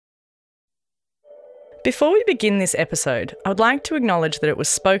Before we begin this episode, I would like to acknowledge that it was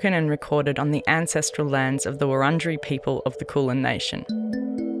spoken and recorded on the ancestral lands of the Wurundjeri people of the Kulin Nation.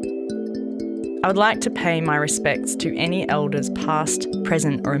 I would like to pay my respects to any elders past,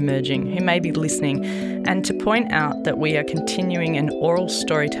 present or emerging who may be listening, and to point out that we are continuing an oral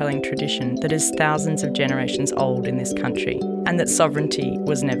storytelling tradition that is thousands of generations old in this country, and that sovereignty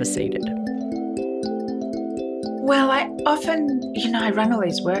was never ceded. Well, I often, I run all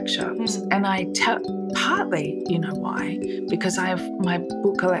these workshops and I tell, partly, why? Because my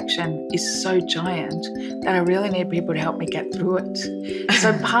book collection is so giant that I really need people to help me get through it.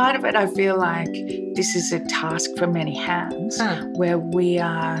 So part of it, I feel like this is a task for many hands where we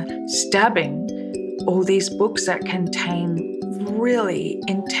are stabbing all these books that contain really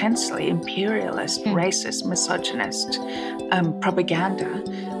intensely imperialist, racist, misogynist propaganda,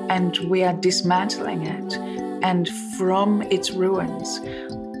 and we are dismantling it. And from its ruins,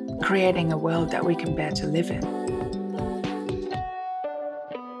 creating a world that we can bear to live in.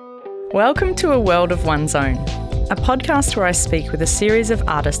 Welcome to A World of One's Own, a podcast where I speak with a series of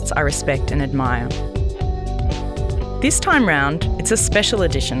artists I respect and admire. This time round, it's a special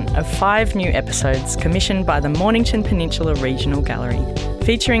edition of 5 new episodes commissioned by the Mornington Peninsula Regional Gallery,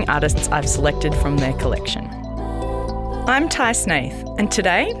 featuring artists I've selected from their collection. I'm Tai Snaith, and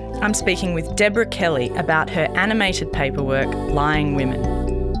today I'm speaking with Deborah Kelly about her animated paperwork, Lying Women.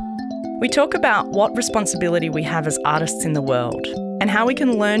 We talk about what responsibility we have as artists in the world and how we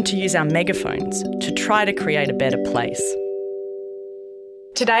can learn to use our megaphones to try to create a better place.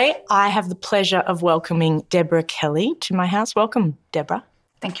 Today, I have the pleasure of welcoming Deborah Kelly to my house. Welcome, Deborah.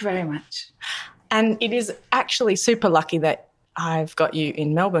 Thank you very much. And it is actually super lucky that I've got you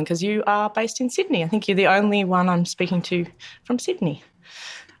in Melbourne because you are based in Sydney. I think you're the only one I'm speaking to from Sydney.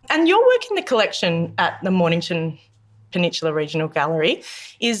 And your work in the collection at the Mornington Peninsula Regional Gallery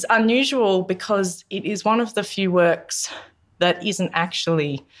is unusual because it is one of the few works that isn't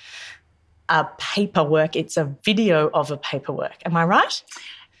actually a paperwork, it's a video of a paperwork. Am I right?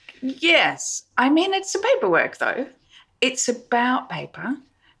 Yes. I mean, it's a paperwork though. It's about paper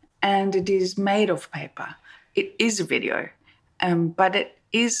and it is made of paper. It is a video, but it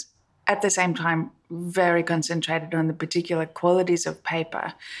is at the same time very concentrated on the particular qualities of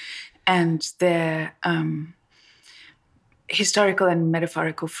paper and their historical and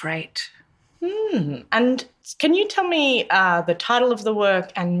metaphorical freight. And can you tell me the title of the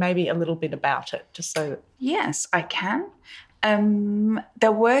work and maybe a little bit about it, just so that... Yes, I can.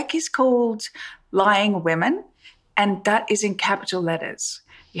 The work is called Lying Women, and that is in capital letters.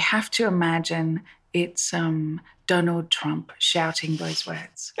 You have to imagine it's Donald Trump shouting those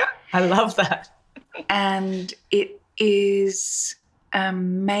words. I love that. And it is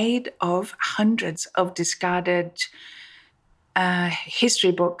made of hundreds of discarded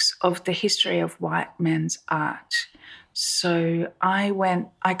history books of the history of white men's art. So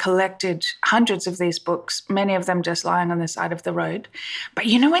I collected hundreds of these books, many of them just lying on the side of the road. But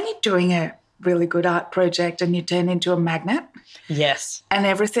when you're doing a really good art project and you turn into a magnet? Yes. And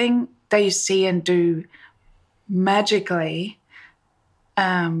everything that you see and do magically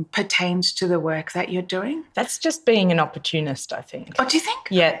pertains to the work that you're doing. That's just being an opportunist, I think. Oh, do you think?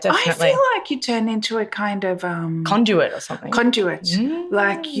 Yeah, definitely. I feel like you turn into a kind of... conduit or something. Conduit.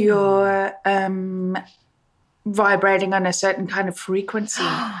 Like you're vibrating on a certain kind of frequency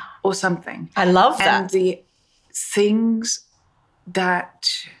or something. I love that. And the things that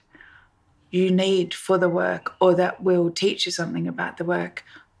you need for the work or that will teach you something about the work,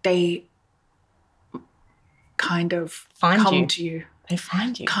 they kind of come to you. They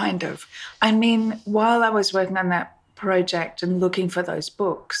find you. Kind of. I mean, while I was working on that project and looking for those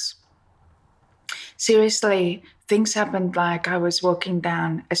books, seriously, things happened like I was walking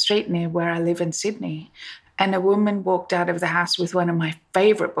down a street near where I live in Sydney, and a woman walked out of the house with one of my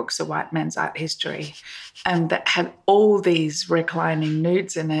favourite books of white men's art history that had all these reclining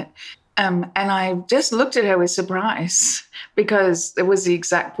nudes in it. And I just looked at her with surprise because it was the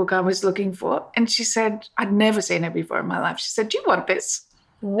exact book I was looking for. And she said, I'd never seen her before in my life. She said, do you want this?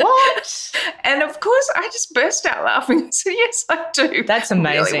 What? And of course, I just burst out laughing. I said, yes, I do. That's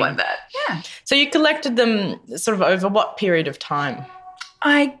amazing. I really want that. Yeah. So you collected them sort of over what period of time?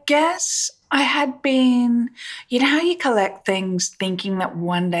 I guess I had been, how you collect things thinking that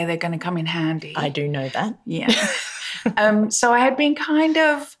one day they're going to come in handy. I do know that. Yeah. So I had been kind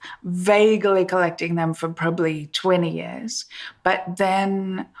of vaguely collecting them for probably 20 years. But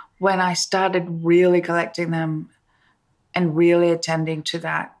then when I started really collecting them and really attending to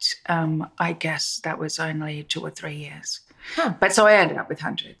that, I guess that was only 2 or 3 years. Huh. But so I ended up with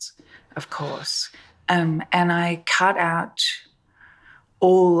hundreds, of course. And I cut out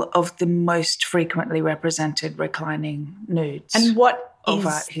all of the most frequently represented reclining nudes. And what of is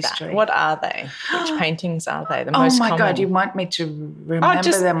art history. That? What are they? Which paintings are they? The most common? Oh, my God, you want me to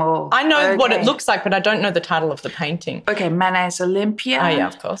remember them all. I know what it looks like, but I don't know the title of the painting. Okay, Manet's Olympia. Oh, yeah,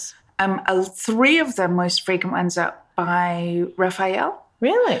 of course. 3 of the most frequent ones are by Raphael.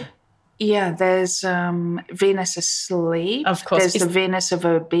 Really? Yeah, there's Venus Asleep. Of course. There's the Venus of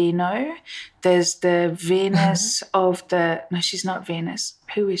Urbino. There's the Venus of the... No, she's not Venus.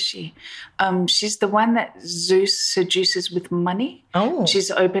 Who is she? She's the one that Zeus seduces with money. Oh. She's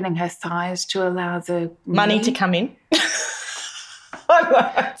opening her thighs to allow the... Money to come in?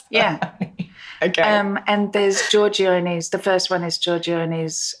 Yeah. Okay. And there's Giorgione's. The first one is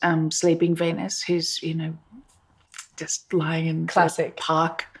Giorgione's Sleeping Venus, who's, just lying in Classic. the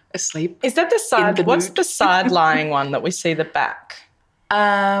park asleep. Is that the side? What's the side lying one that we see the back?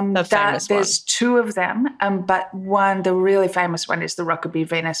 The famous one. There's 2 of them, but the really famous one is the Rokeby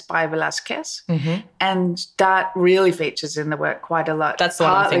Venus by Velázquez, and that really features in the work quite a lot. That's the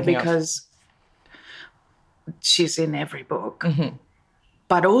one I'm thinking partly because she's in every book,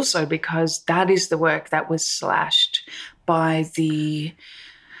 but also because that is the work that was slashed by the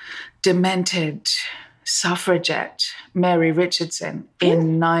demented suffragette Mary Richardson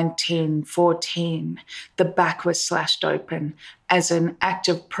in 1914. The back was slashed open as an act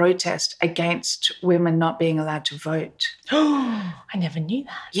of protest against women not being allowed to vote. Oh, I never knew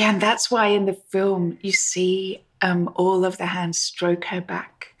that. Yeah, and that's why in the film you see all of the hands stroke her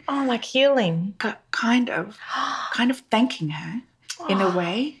back. Oh, like healing. Kind of thanking her in a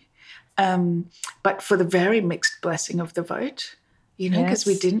way, but for the very mixed blessing of the vote. Because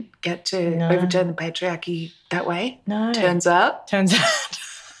we didn't get to overturn the patriarchy that way. No. Turns out. Yeah.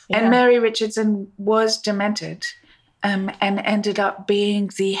 And Mary Richardson was demented and ended up being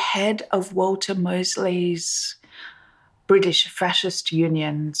the head of Walter Mosley's British Fascist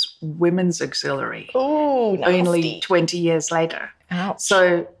Union's Women's Auxiliary. Oh, nasty. Only 20 years later. Ouch.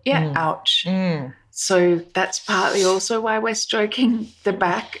 So, ouch. So that's partly also why we're stroking the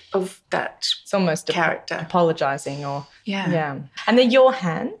back of that it's almost character. Apologising or... Yeah. And they're your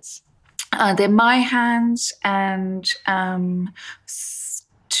hands? They're my hands and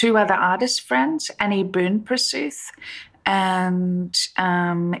 2 other artist friends, Annie Boone-Pursuth and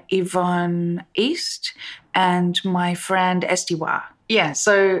Yvonne East and my friend Estiwa. Yeah,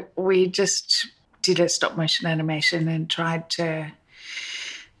 so we just did a stop-motion animation and tried to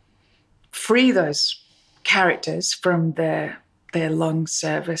free those characters from their long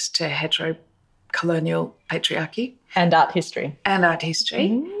service to hetero-colonial patriarchy. And art history. And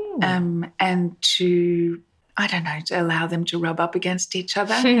to, I don't know, to allow them to rub up against each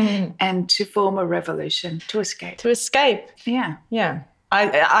other and to form a revolution, to escape. Yeah. Yeah.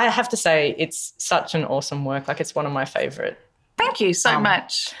 I have to say it's such an awesome work. Like it's one of my favourite. Thank you so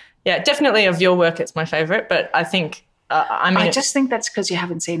much. Yeah, definitely of your work it's my favourite, but I think... I just think that's because you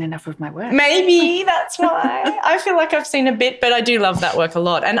haven't seen enough of my work. Maybe that's why. I feel like I've seen a bit, but I do love that work a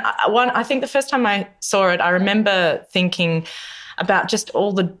lot. And I think the first time I saw it, I remember thinking about just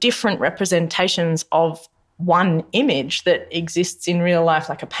all the different representations of one image that exists in real life,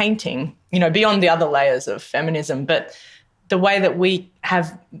 like a painting, beyond the other layers of feminism. But the way that we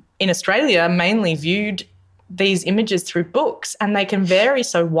have in Australia mainly viewed these images through books, and they can vary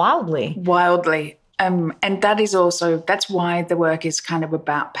so wildly. And that's why the work is kind of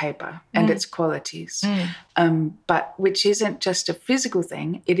about paper and its qualities, but which isn't just a physical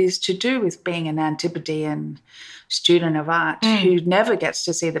thing. It is to do with being an Antipodean student of art who never gets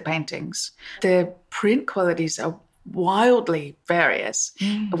to see the paintings. The print qualities are wildly various,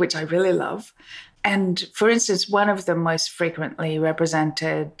 which I really love. And, for instance, one of the most frequently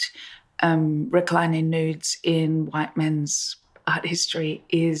represented reclining nudes in white men's art history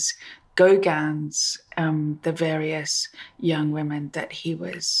is Gauguin's, the various young women that he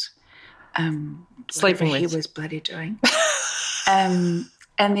was sleeping with. He was bloody doing. And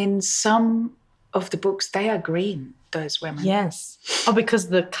in some of the books, they are green, those women. Yes. Oh, because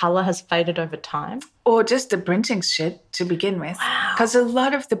the colour has faded over time? Or just the printing's shit to begin with. Wow. Because a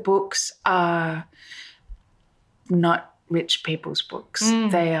lot of the books are not rich people's books.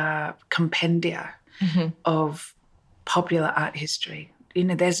 They are compendia of popular art history.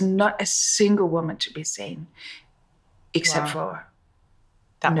 There's not a single woman to be seen except for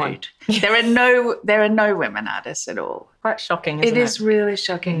that nude. One. There are no women artists at all. Quite shocking, isn't it? It is really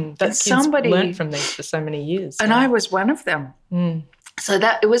shocking. That kids learned from these for so many years. And I was one of them. So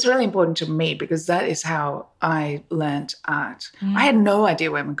that it was really important to me because that is how I learned art. I had no idea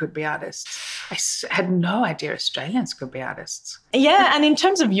women could be artists. Had no idea Australians could be artists. Yeah, and in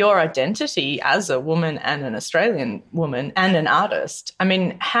terms of your identity as a woman and an Australian woman and an artist, I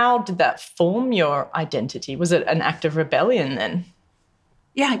mean, how did that form your identity? Was it an act of rebellion then?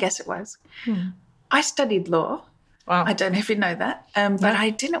 Yeah, I guess it was. I studied law. Wow. I don't know if you know that, but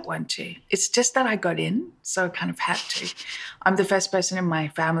I didn't want to. It's just that I got in, so I kind of had to. I'm the first person in my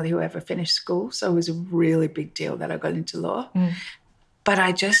family who ever finished school, so it was a really big deal that I got into law. But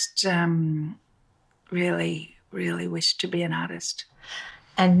I just really, really wished to be an artist.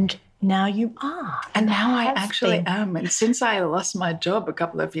 And now you are. And now I actually am. And since I lost my job a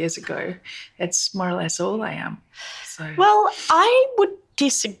couple of years ago, it's more or less all I am. So. Well, I would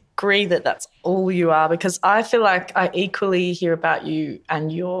disagree that that's all you are, because I feel like I equally hear about you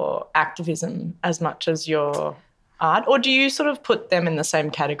and your activism as much as your art. Or do you sort of put them in the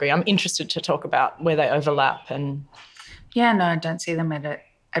same category? I'm interested to talk about where they overlap. And yeah, no, I don't see them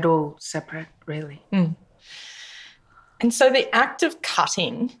at all separate, really. And so the act of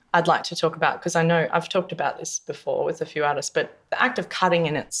cutting I'd like to talk about, because I know I've talked about this before with a few artists, but the act of cutting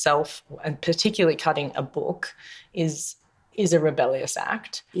in itself, and particularly cutting a book, is a rebellious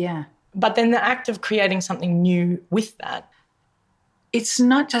act. Yeah. But then the act of creating something new with that. It's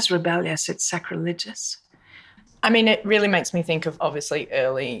not just rebellious, it's sacrilegious. I mean, it really makes me think of obviously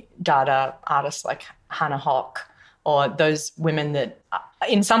early Dada artists like Hannah Hock, or those women that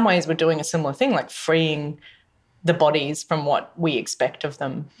in some ways were doing a similar thing, like freeing the bodies from what we expect of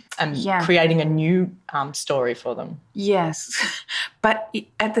them and creating a new story for them. Yes. But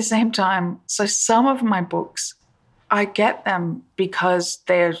at the same time, so some of my books, I get them because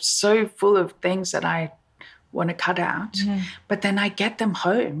they're so full of things that I want to cut out. But then I get them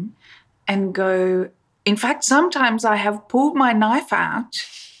home and go, in fact, sometimes I have pulled my knife out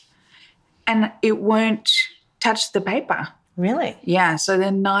and it won't touch the paper. Really? Yeah, so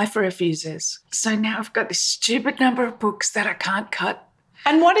the knife refuses. So now I've got this stupid number of books that I can't cut.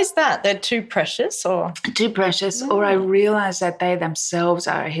 And what is that? They're too precious or? Too precious, or I realise that they themselves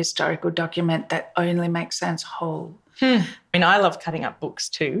are a historical document that only makes sense whole. I mean, I love cutting up books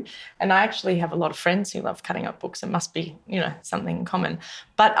too, and I actually have a lot of friends who love cutting up books. It must be, something in common.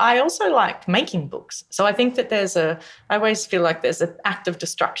 But I also like making books. So I think that I always feel like there's an act of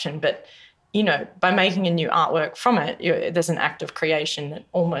destruction, but by making a new artwork from it, there's an act of creation that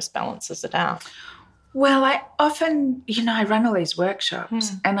almost balances it out. Well, I often, I run all these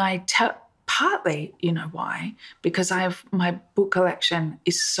workshops and I tell partly, why, because my book collection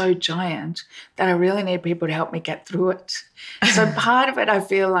is so giant that I really need people to help me get through it. So part of it, I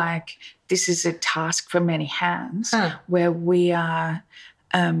feel like this is a task for many hands where we are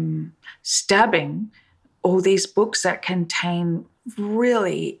stabbing all these books that contain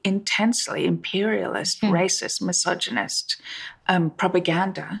really intensely imperialist, racist, misogynist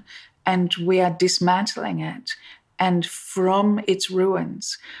propaganda, and we are dismantling it and from its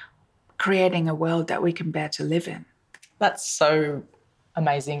ruins creating a world that we can bear to live in. That's so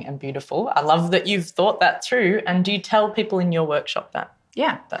amazing and beautiful. I love that you've thought that through. And do you tell people in your workshop that?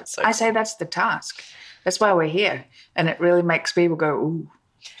 Yeah. That's so I say that's the task. That's why we're here. And it really makes people go,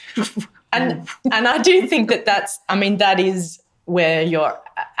 ooh. And I do think that is where your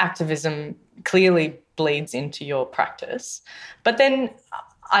activism clearly bleeds into your practice. But then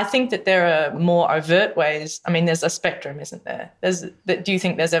I think that there are more overt ways. I mean, there's a spectrum, isn't there? Do you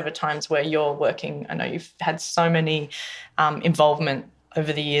think there's ever times where you're working, I know you've had so many involvement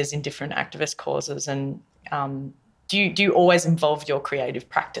over the years in different activist causes, and do you always involve your creative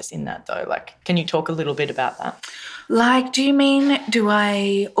practice in that though? Like, can you talk a little bit about that? Like, do you mean, do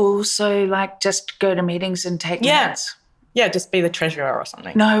I also just go to meetings and take notes? Yeah, just be the treasurer or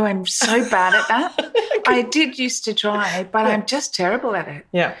something. No, I'm so bad at that. I did used to try, but I'm just terrible at it.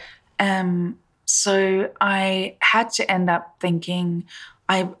 Yeah. So I had to end up thinking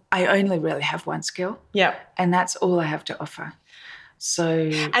I only really have one skill. Yeah. And that's all I have to offer.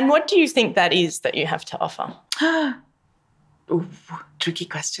 So. And what do you think that is that you have to offer? Ooh, tricky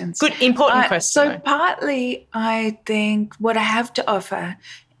questions. Good, important questions. So partly I think what I have to offer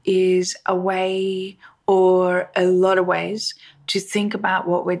is a way or a lot of ways to think about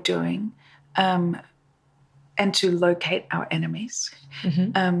what we're doing and to locate our enemies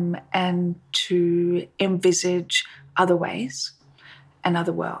and to envisage other ways and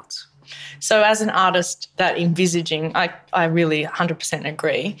other worlds. So as an artist, that envisaging, I really 100%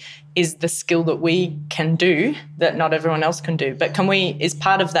 agree, is the skill that we can do that not everyone else can do. But is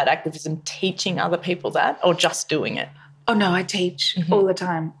part of that activism teaching other people that, or just doing it? Oh, no, I teach all the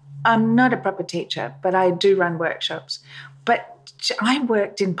time. I'm not a proper teacher, but I do run workshops. But I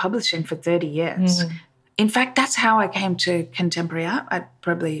worked in publishing for 30 years. In fact, that's how I came to contemporary art. I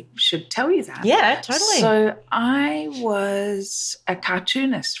probably should tell you that. Yeah, totally. So I was a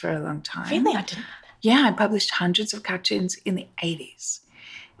cartoonist for a long time. Really? I didn't. Yeah, I published hundreds of cartoons in the 80s.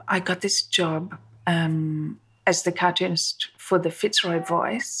 I got this job as the cartoonist for the Fitzroy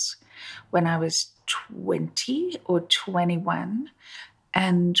Voice when I was 20 or 21.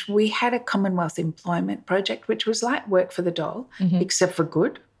 And we had a Commonwealth employment project, which was like work for the dole, except for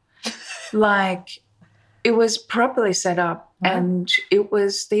good. Like, it was properly set up, and it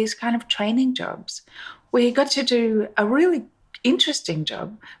was these kind of training jobs where you got to do a really interesting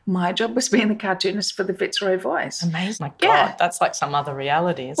job. My job was being the cartoonist for the Fitzroy Voice. Amazing. My God, that's like some other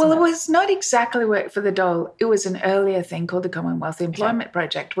reality, isn't it? Well, it was not exactly work for the dole. It was an earlier thing called the Commonwealth Employment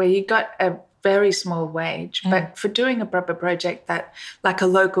Project, where you got a very small wage, but for doing a proper project that like a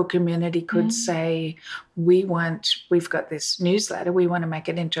local community could say, we've got this newsletter, we want to make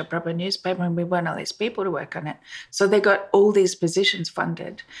it into a proper newspaper, and we want all these people to work on it. So they got all these positions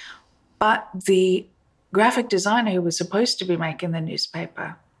funded. But the graphic designer who was supposed to be making the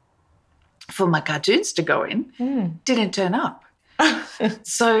newspaper for my cartoons to go in didn't turn up.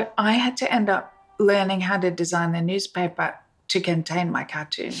 So I had to end up learning how to design the newspaper to contain my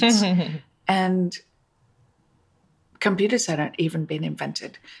cartoons. And computers hadn't even been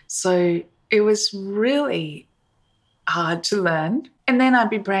invented. So it was really hard to learn. And then I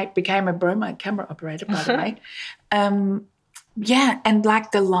became a bromide camera operator, by the way. And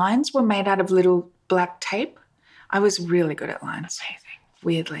like the lines were made out of little black tape. I was really good at lines. Amazing.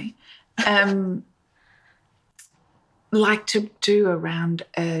 Weirdly. Like to do around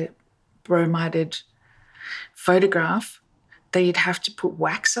a bromided photograph, that you'd have to put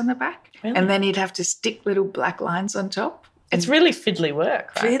wax on the back. Really? And then you'd have to stick little black lines on top. It's really fiddly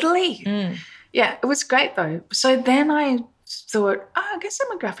work, right? Fiddly. Yeah, it was great though. So then I thought, I guess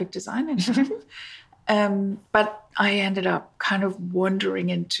I'm a graphic designer now. But I ended up kind of wandering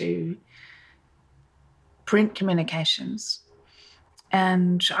into print communications.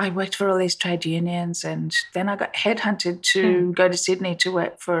 And I worked for all these trade unions, and then I got headhunted to go to Sydney to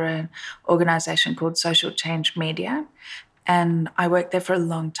work for an organisation called Social Change Media. And I worked there for a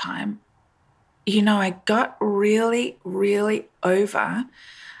long time. You know, I got really, really over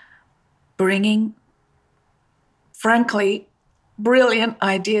bringing, frankly, brilliant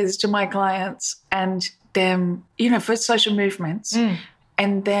ideas to my clients and them, for social movements,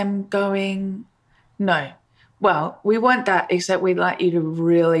 and them going, no, well, we want that, except we'd like you to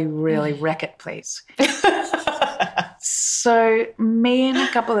really, really wreck it, please. So me and a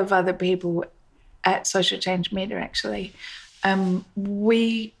couple of other people at Social Change Media, actually,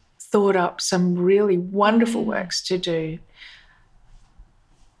 we thought up some really wonderful works to do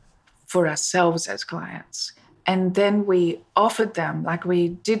for ourselves as clients. And then we offered them, like we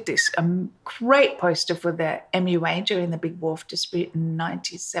did this great poster for the MUA during the Big Wharf dispute in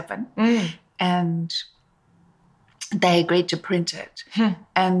 97. And they agreed to print it.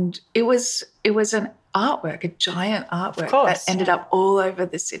 And it was an artwork, a giant artwork that ended up all over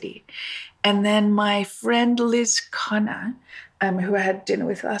the city. And then my friend Liz Connor, who I had dinner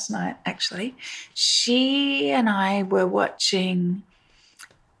with last night, actually, she and I were watching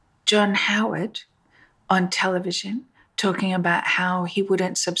John Howard on television talking about how he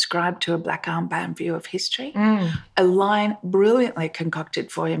wouldn't subscribe to a black armband view of history, a line brilliantly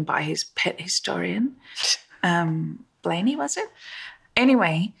concocted for him by his pet historian, Blaney, was it?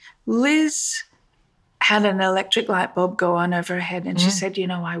 Anyway, Liz had an electric light bulb go on over her head, and she said,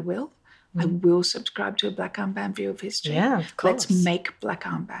 I will. I will subscribe to a black armband view of history. Yeah, of course. Let's make black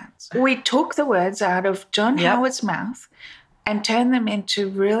armbands. We took the words out of John Howard's mouth and turned them into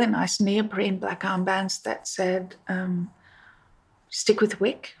really nice neoprene black armbands that said, stick with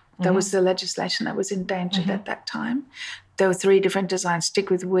wick. That was the legislation that was endangered at that time. There were 3 different designs, stick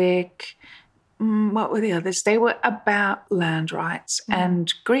with wick. What were the others? They were about land rights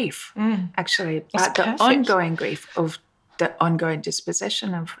and grief, actually, about the ongoing grief of the ongoing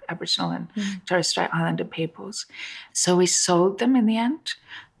dispossession of Aboriginal and Torres Strait Islander peoples. So we sold them in the end.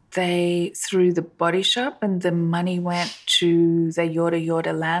 They threw the body shop, and the money went to the Yorta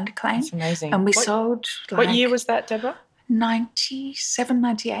Yorta land claim. That's amazing. And we sold what year was that, Deborah? 97,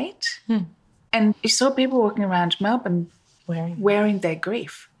 98. And you saw people walking around Melbourne wearing their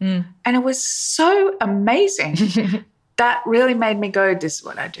grief. And it was so amazing. That really made me go, this is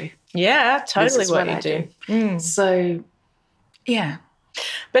what I do. Yeah, totally what you do. So, yeah.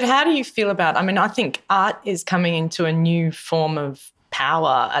 But how do you feel about, I think art is coming into a new form of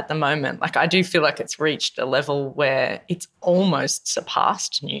power at the moment. Like, I do feel like it's reached a level where it's almost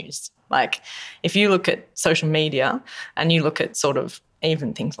surpassed news. Like if you look at social media and you look at sort of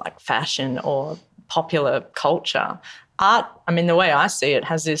even things like fashion or popular culture, art, I mean, the way I see it,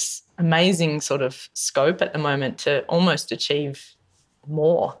 has this amazing sort of scope at the moment to almost achieve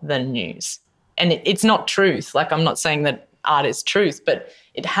more than news. And it's not truth. Like I'm not saying that art is truth, but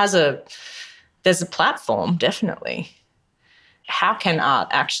there's a platform, definitely. How can art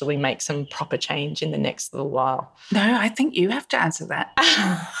actually make some proper change in the next little while? No, I think you have to answer that.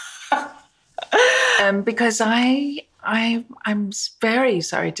 Because I'm very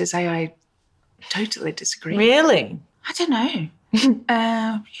sorry to say I totally disagree. Really? I don't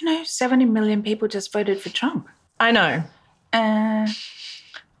know. 70 million people just voted for Trump. I know.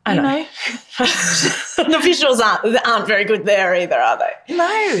 I know. The visuals aren't very good there either, are they?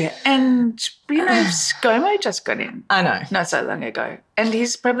 No. And, ScoMo just got in. I know. Not so long ago. And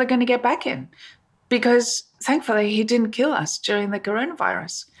he's probably going to get back in because, thankfully, he didn't kill us during the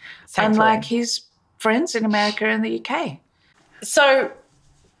coronavirus. Thankfully. Unlike his friends in America and the UK. So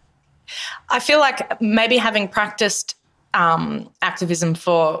I feel like maybe having practiced activism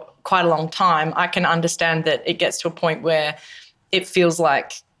for quite a long time, I can understand that it gets to a point where it feels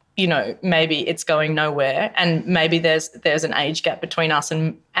like, maybe it's going nowhere, and maybe there's an age gap between us,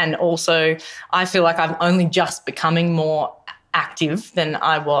 and also I feel like I'm only just becoming more active than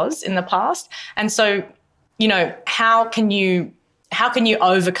I was in the past. And so, how can you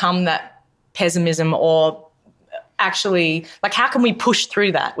overcome that pessimism, or actually, like, how can we push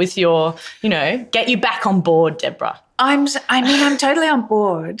through that with your, get you back on board, Deborah? I'm totally on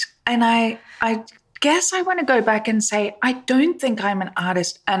board, and I guess I want to go back and say I don't think I'm an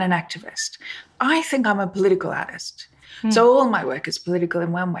artist and an activist. I think I'm a political artist. So all my work is political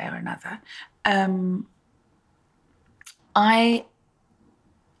in one way or another. I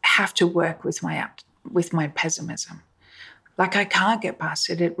have to work with my pessimism. Like I can't get past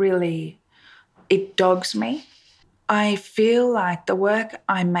it. It dogs me. I feel like the work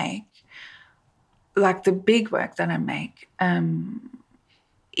I make, like the big work that I make,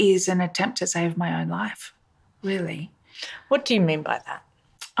 is an attempt to save my own life, really. What do you mean by that?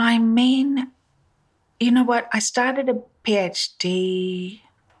 I mean, you know what? I started a PhD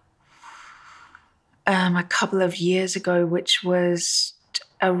a couple of years ago, which was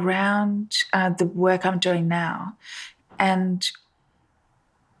around the work I'm doing now. And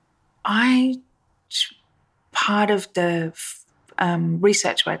part of the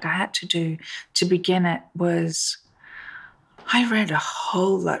research work I had to do to begin it was I read a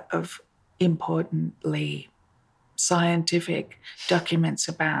whole lot of importantly scientific documents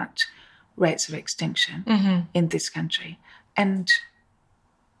about rates of extinction in this country. And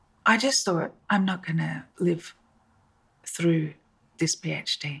I just thought, I'm not going to live through this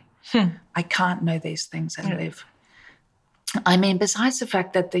PhD. I can't know these things and live. I mean, besides the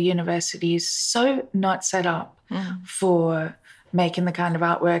fact that the university is so not set up for making the kind of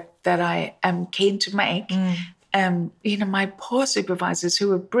artwork that I am keen to make, my poor supervisors, who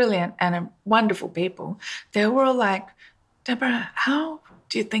were brilliant and wonderful people, they were all like, Deborah, how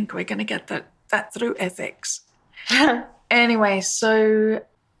do you think we're going to get that through ethics? Anyway, so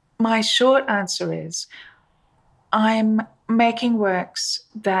my short answer is I'm making works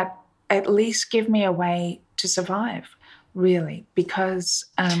that at least give me a way to survive, really, because...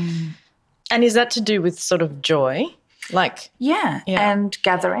 and is that to do with sort of joy? Yeah, and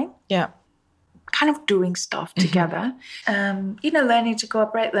gathering. Yeah. Kind of doing stuff together, learning to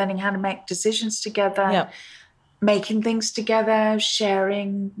cooperate, learning how to make decisions together, making things together,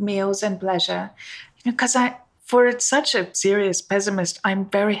 sharing meals and pleasure. Because for such a serious pessimist, I'm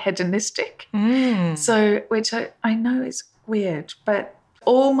very hedonistic. So, which I know is weird, but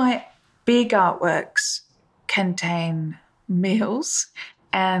all my big artworks contain meals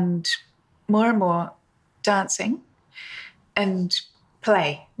and more dancing and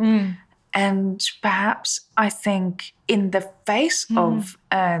play. And perhaps I think in the face of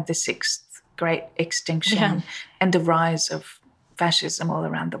the sixth great extinction and the rise of fascism all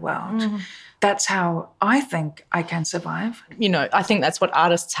around the world, that's how I think I can survive. I think that's what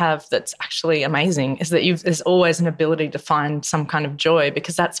artists have that's actually amazing, is that there's always an ability to find some kind of joy,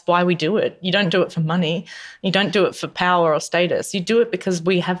 because that's why we do it. You don't do it for money. You don't do it for power or status. You do it because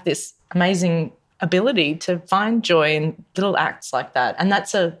we have this amazing ability to find joy in little acts like that. And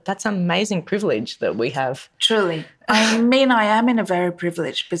that's an amazing privilege that we have. Truly. I mean, I am in a very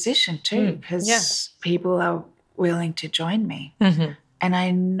privileged position too, because people are willing to join me. And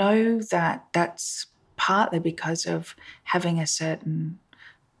I know that that's partly because of having a certain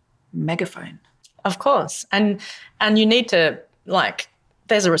megaphone. Of course. And you need to,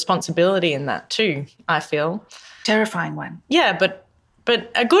 there's a responsibility in that too, I feel. Terrifying one. Yeah, but but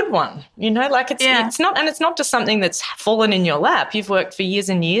a good one, like it's not, and it's not just something that's fallen in your lap. You've worked for years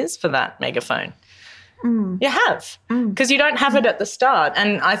and years for that megaphone. You have, because you don't have it at the start.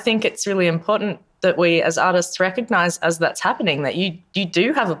 And I think it's really important that we as artists recognise as that's happening, that you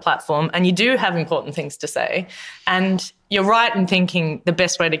do have a platform and you do have important things to say. And you're right in thinking the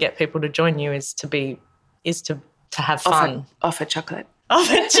best way to get people to join you is to have fun. Offer chocolate.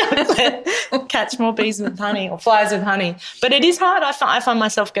 Offer chocolate. Catch more bees with honey or flies with honey. But it is hard. I find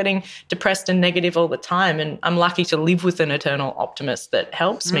myself getting depressed and negative all the time, and I'm lucky to live with an eternal optimist that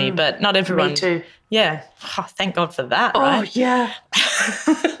helps me, but not everyone. Me too. Yeah. Oh, thank God for that, right? Oh, yeah.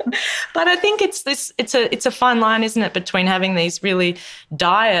 But I think it's a fine line, isn't it, between having these really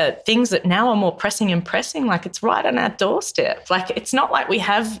dire things that now are more pressing and pressing, like it's right on our doorstep. Like it's not like we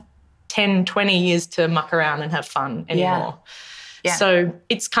have 10, 20 years to muck around and have fun anymore. Yeah. So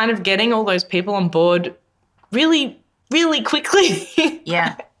it's kind of getting all those people on board really, really quickly.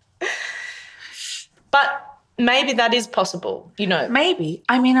 Yeah. But maybe that is possible, Maybe.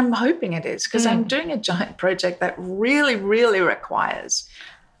 I mean, I'm hoping it is, because I'm doing a giant project that really, really requires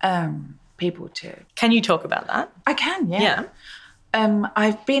people to. Can you talk about that? I can, yeah.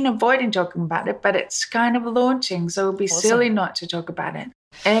 I've been avoiding talking about it, but it's kind of launching, so it would be silly not to talk about it.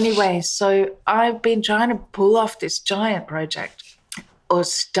 Anyway, so I've been trying to pull off this giant project or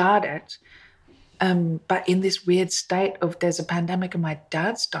start it, but in this weird state of there's a pandemic and my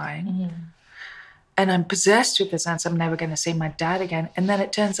dad's dying. And I'm possessed with the sense I'm never going to see my dad again. And then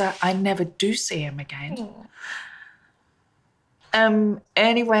it turns out I never do see him again.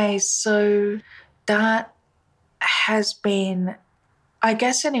 Anyway, so that has been, I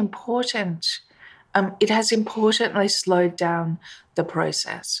guess, an important, it has importantly slowed down the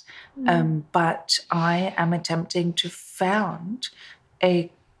process. But I am attempting to found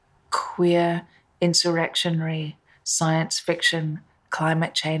a queer, insurrectionary, science fiction,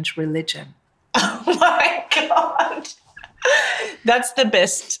 climate change religion. Oh, my God. That's the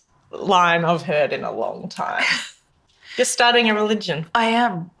best line I've heard in a long time. You're starting a religion. I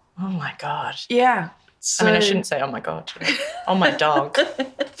am. Oh, my God. Yeah. So, I shouldn't say, oh, my God. Oh, my dog.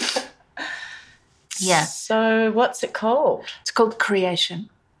 Yeah. So what's it called? It's called Creation.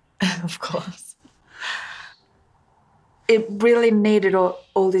 Of course. It really needed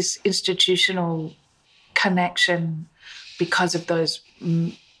all this institutional connection because of those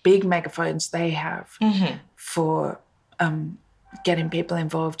big megaphones they have for getting people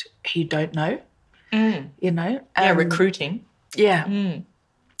involved who don't know, recruiting. Yeah.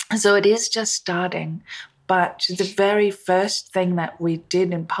 So it is just starting, but the very first thing that we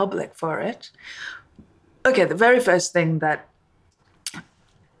did in public for it, the very first thing that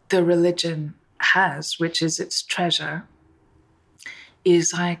the religion has, which is its treasure,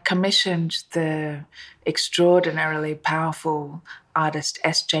 is I commissioned the extraordinarily powerful artist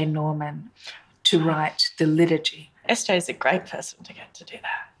S.J. Norman to write the liturgy. S.J. is a great person to get to do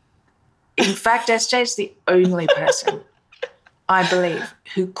that. In fact, S.J. is the only person, I believe,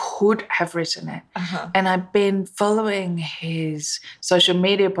 who could have written it. And I've been following his social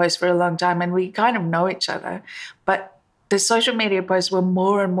media posts for a long time, and we kind of know each other, but the social media posts were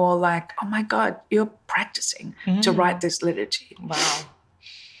more and more like, oh, my God, you're practicing to write this liturgy. Wow.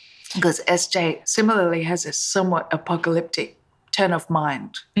 Because SJ similarly has a somewhat apocalyptic turn of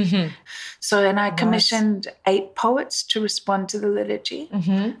mind. So, and I commissioned 8 poets to respond to the liturgy.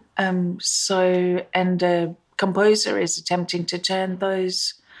 And the composer is attempting to turn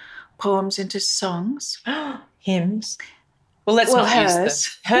those poems into songs. Hymns. Well, let's not hers.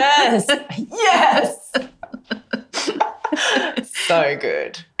 use them. Hers. Yes. So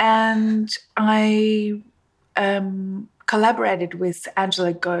good. And I collaborated with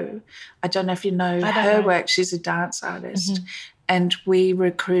Angela Go. I don't know if you know her work. She's a dance artist. And we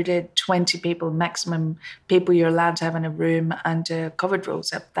recruited 20 people, maximum people you're allowed to have in a room under COVID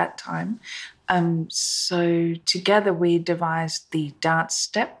rules at that time. So together we devised the dance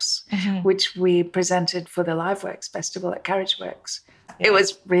steps, which we presented for the Liveworks Festival at Carriageworks. Yeah. It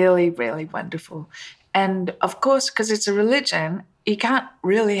was really, really wonderful. And, of course, because it's a religion, you can't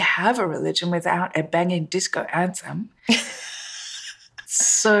really have a religion without a banging disco anthem.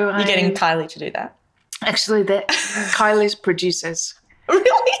 So you're getting Kylie to do that? Actually, Kylie's producers.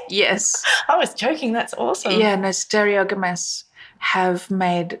 Really? Yes. I was joking. That's awesome. Yeah, no, Stereogamas have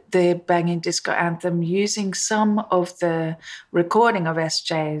made the banging disco anthem using some of the recording of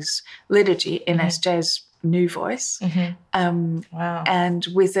SJ's liturgy in SJ's new voice. Wow. And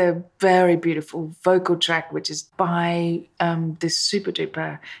with a very beautiful vocal track, which is by this super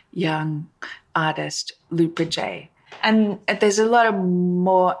duper young artist, Lupa J. And there's a lot of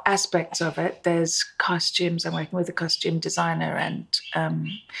more aspects of it. There's costumes. I'm working with a costume designer, and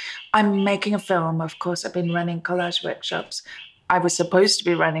I'm making a film. Of course, I've been running collage workshops. I was supposed to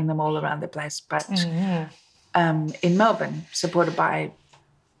be running them all around the place, but in Melbourne, supported by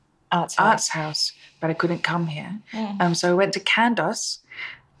Arts House, but I couldn't come here. So I went to Candos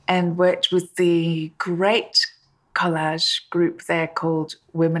and worked with the great collage group there called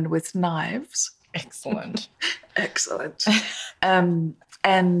Women with Knives. Excellent. Excellent. And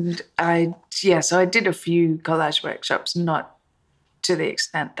I did a few collage workshops, not to the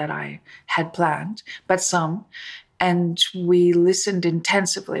extent that I had planned, but some. And we listened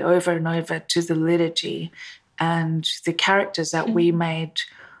intensively over and over to the liturgy, and the characters that we made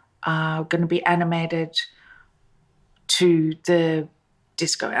are going to be animated to the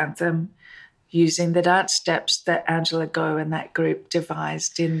disco anthem using the dance steps that Angela Go and that group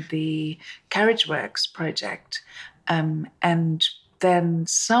devised in the Carriage Works project. And then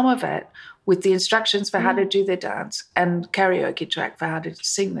some of it with the instructions for how to do the dance and karaoke track for how to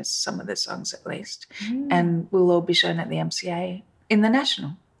sing some of the songs at least. And we'll all be shown at the MCA in the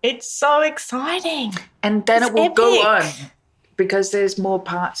National. It's so exciting. And then it will go on because there's more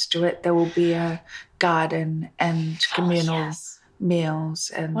parts to it. There will be a garden and communal meals.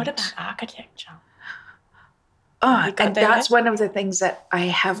 And what about architecture? And that's one of the things that I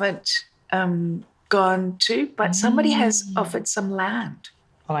haven't gone to, but somebody has offered some land.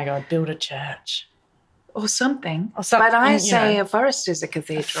 Oh my God, build a church. Or something. But I say a forest is a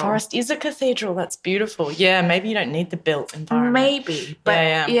cathedral. A forest is a cathedral. That's beautiful. Yeah, maybe you don't need the built environment. Maybe.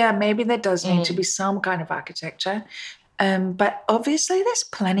 But maybe there does need to be some kind of architecture. But obviously there's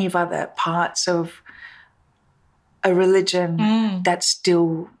plenty of other parts of a religion that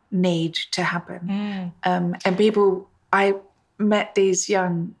still need to happen. And people, I met these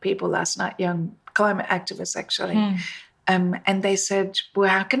young people last night, young climate activists actually, and they said, well,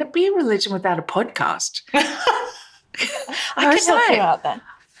 how can it be a religion without a podcast? I could help you out then.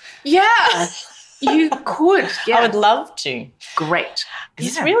 Yeah, you could. Yeah. I would love to. Great.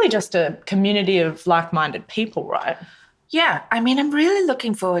 It's really just a community of like-minded people, right? Yeah, I mean, I'm really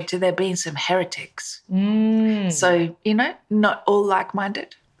looking forward to there being some heretics. So, not all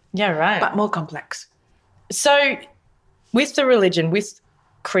like-minded. Yeah, right. But more complex. So with the religion, with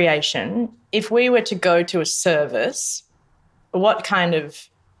creation, if we were to go to a service, what kind of,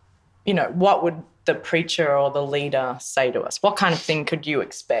 what would the preacher or the leader say to us? What kind of thing could you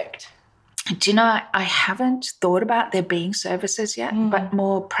expect? Do you know, I haven't thought about there being services yet, but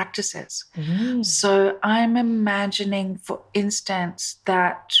more practices. So I'm imagining, for instance,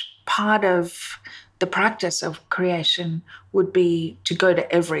 that part of the practice of creation would be to go to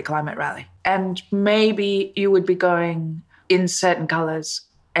every climate rally. And maybe you would be going in certain colours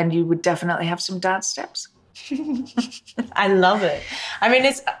and you would definitely have some dance steps. I love it. I mean,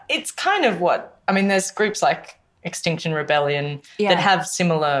 it's kind of there's groups like Extinction Rebellion that have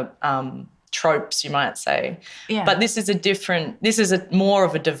similar tropes, you might say. Yeah. But this is more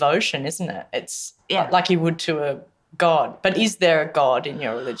of a devotion, isn't it? It's like you would to a God. But is there a God in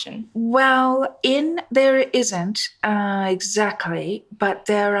your religion? Well, there isn't exactly, but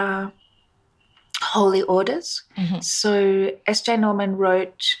there are holy orders. So S.J. Norman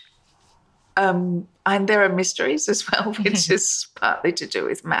wrote, and there are mysteries as well, which is partly to do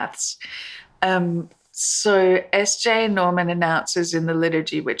with maths. So S.J. Norman announces in the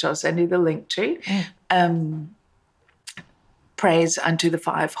liturgy, which I'll send you the link to, prays unto the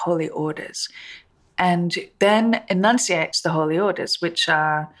 5 holy orders, and then enunciates the holy orders, which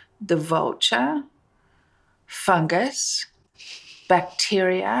are the vulture, fungus,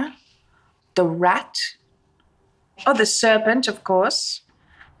 bacteria, the rat, the serpent, of course,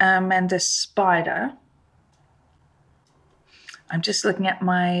 and the spider. I'm just looking at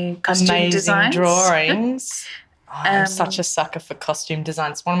my costume designs. Amazing drawings. I'm such a sucker for costume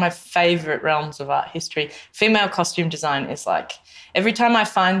design. It's one of my favourite realms of art history. Female costume design is like, every time I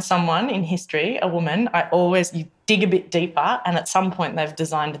find someone in history, a woman, you dig a bit deeper, and at some point they've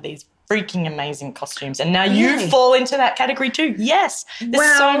designed these freaking amazing costumes. And now you fall into that category too. Yes,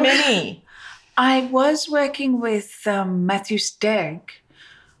 there's so many. I was working with Matthew Stegg,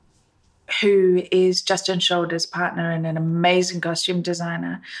 who is Justin Shoulder's partner and an amazing costume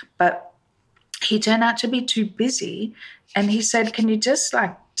designer, but he turned out to be too busy, and he said, can you just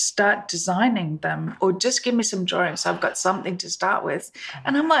start designing them or just give me some drawings so I've got something to start with?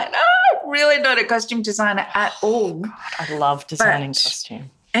 And I'm like, no, I'm really not a costume designer at all. God, I love designing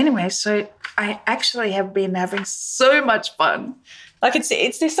costume. Anyway, so I actually have been having so much fun. Like it's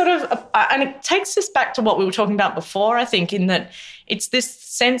this sort of, and it takes us back to what we were talking about before, I think, in that it's this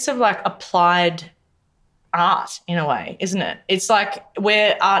sense of applied art in a way, isn't it? It's like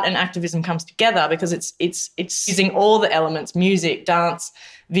where art and activism comes together, because it's using all the elements, music, dance,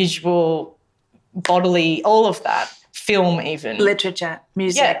 visual, bodily, all of that, film even. Literature,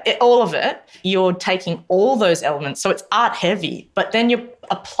 music. Yeah, all of it. You're taking all those elements. So it's art heavy, but then you're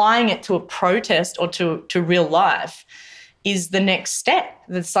applying it to a protest or to real life is the next step.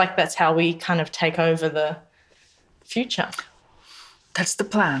 That's how we kind of take over the future. That's the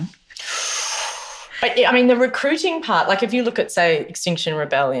plan. But, I mean, the recruiting part, like if you look at, say, Extinction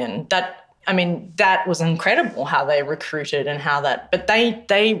Rebellion, that was incredible how they recruited and how that, but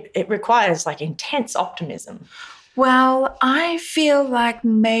it requires like intense optimism. Well, I feel like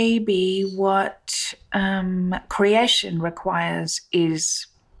maybe what creation requires is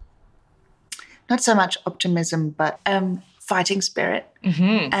not so much optimism, but fighting spirit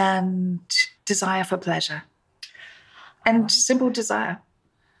and desire for pleasure and simple desire.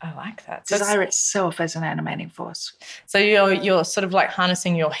 I like that. Desire itself as an animating force. So you're sort of like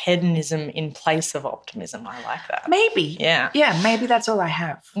harnessing your hedonism in place of optimism. I like that. Maybe. Yeah. Yeah, maybe that's all I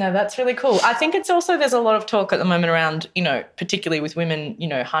have. No, that's really cool. I think it's also, there's a lot of talk at the moment around, particularly with women,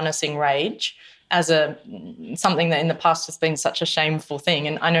 harnessing rage as something that in the past has been such a shameful thing.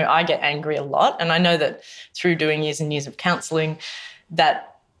 And I know I get angry a lot, and I know that through doing years and years of counselling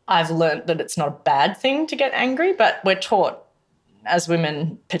that I've learnt that it's not a bad thing to get angry, but we're taught as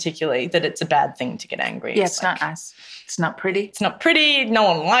women particularly that it's a bad thing to get angry. Yeah, it's not nice. It's not pretty. It's not pretty. No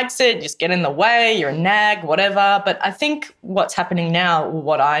one likes it. You just get in the way. You're a nag, whatever. But I think what's happening now,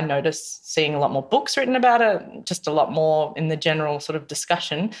 what I notice seeing a lot more books written about it, just a lot more in the general sort of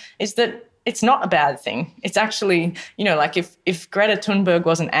discussion, is that it's not a bad thing. It's actually, like if Greta Thunberg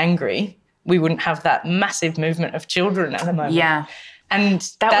wasn't angry, we wouldn't have that massive movement of children at the moment. Yeah. And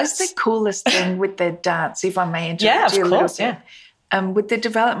that was the coolest thing with the dance, if I may interrupt you a little bit. Yeah, of course, yeah. With the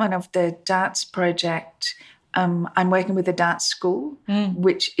development of the dance project, I'm working with a dance school,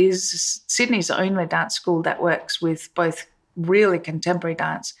 which is Sydney's only dance school that works with both really contemporary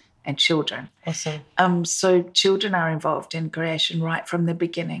dance and children. Awesome. So children are involved in creation right from the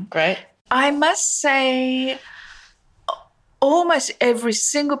beginning. Great. I must say almost every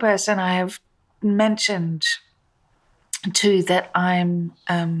single person I have mentioned to that I'm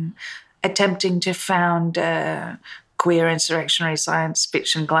attempting to found a queer insurrectionary science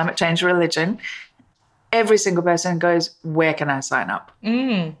fiction climate change religion, every single person goes, where can I sign up?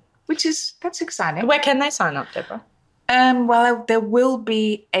 That's exciting. Where can they sign up, Deborah? Well, there will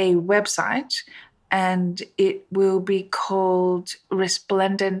be a website, and it will be called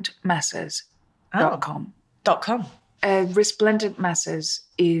resplendentmasses.com. .com. Resplendent masses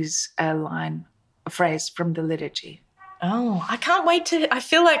is a phrase from the liturgy. Oh, I can't wait I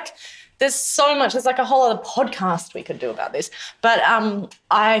feel like there's so much, there's like a whole other podcast we could do about this. But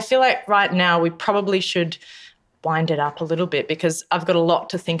I feel like right now we probably should wind it up a little bit, because I've got a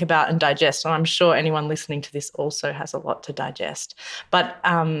lot to think about and digest, and I'm sure anyone listening to this also has a lot to digest. But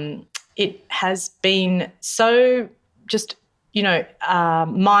it has been so just,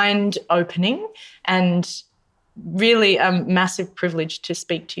 mind-opening, and really a massive privilege to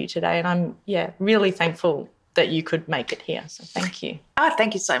speak to you today. And I'm, really thankful that you could make it here. So thank you. Oh,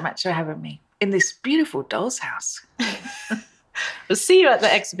 thank you so much for having me in this beautiful doll's house. We'll see you at the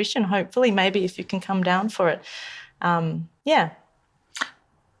exhibition, hopefully, maybe if you can come down for it.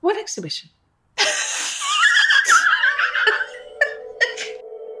 What exhibition?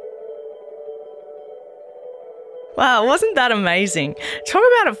 Wow, wasn't that amazing? Talk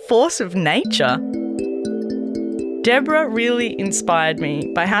about a force of nature. Deborah really inspired me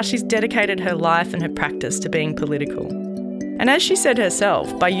by how she's dedicated her life and her practice to being political. And as she said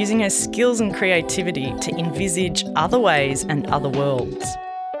herself, by using her skills and creativity to envisage other ways and other worlds.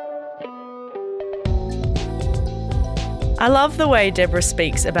 I love the way Deborah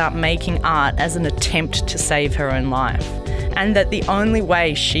speaks about making art as an attempt to save her own life, and that the only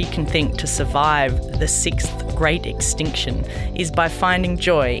way she can think to survive the sixth great extinction is by finding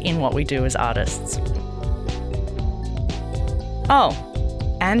joy in what we do as artists. Oh,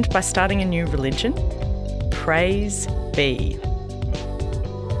 and by starting a new religion. Praise be.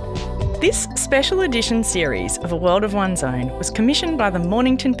 This special edition series of A World of One's Own was commissioned by the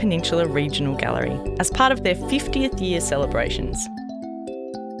Mornington Peninsula Regional Gallery as part of their 50th year celebrations.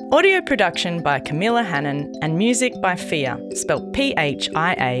 Audio production by Camilla Hannon and music by Phia, spelt Phia,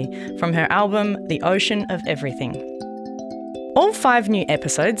 from her album The Ocean of Everything. All 5 new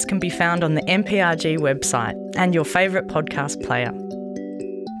episodes can be found on the MPRG website and your favourite podcast player.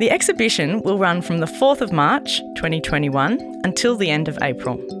 The exhibition will run from the 4th of March 2021 until the end of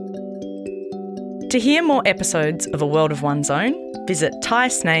April. To hear more episodes of A World of One's Own, visit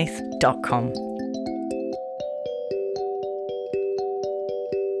taisnaith.com.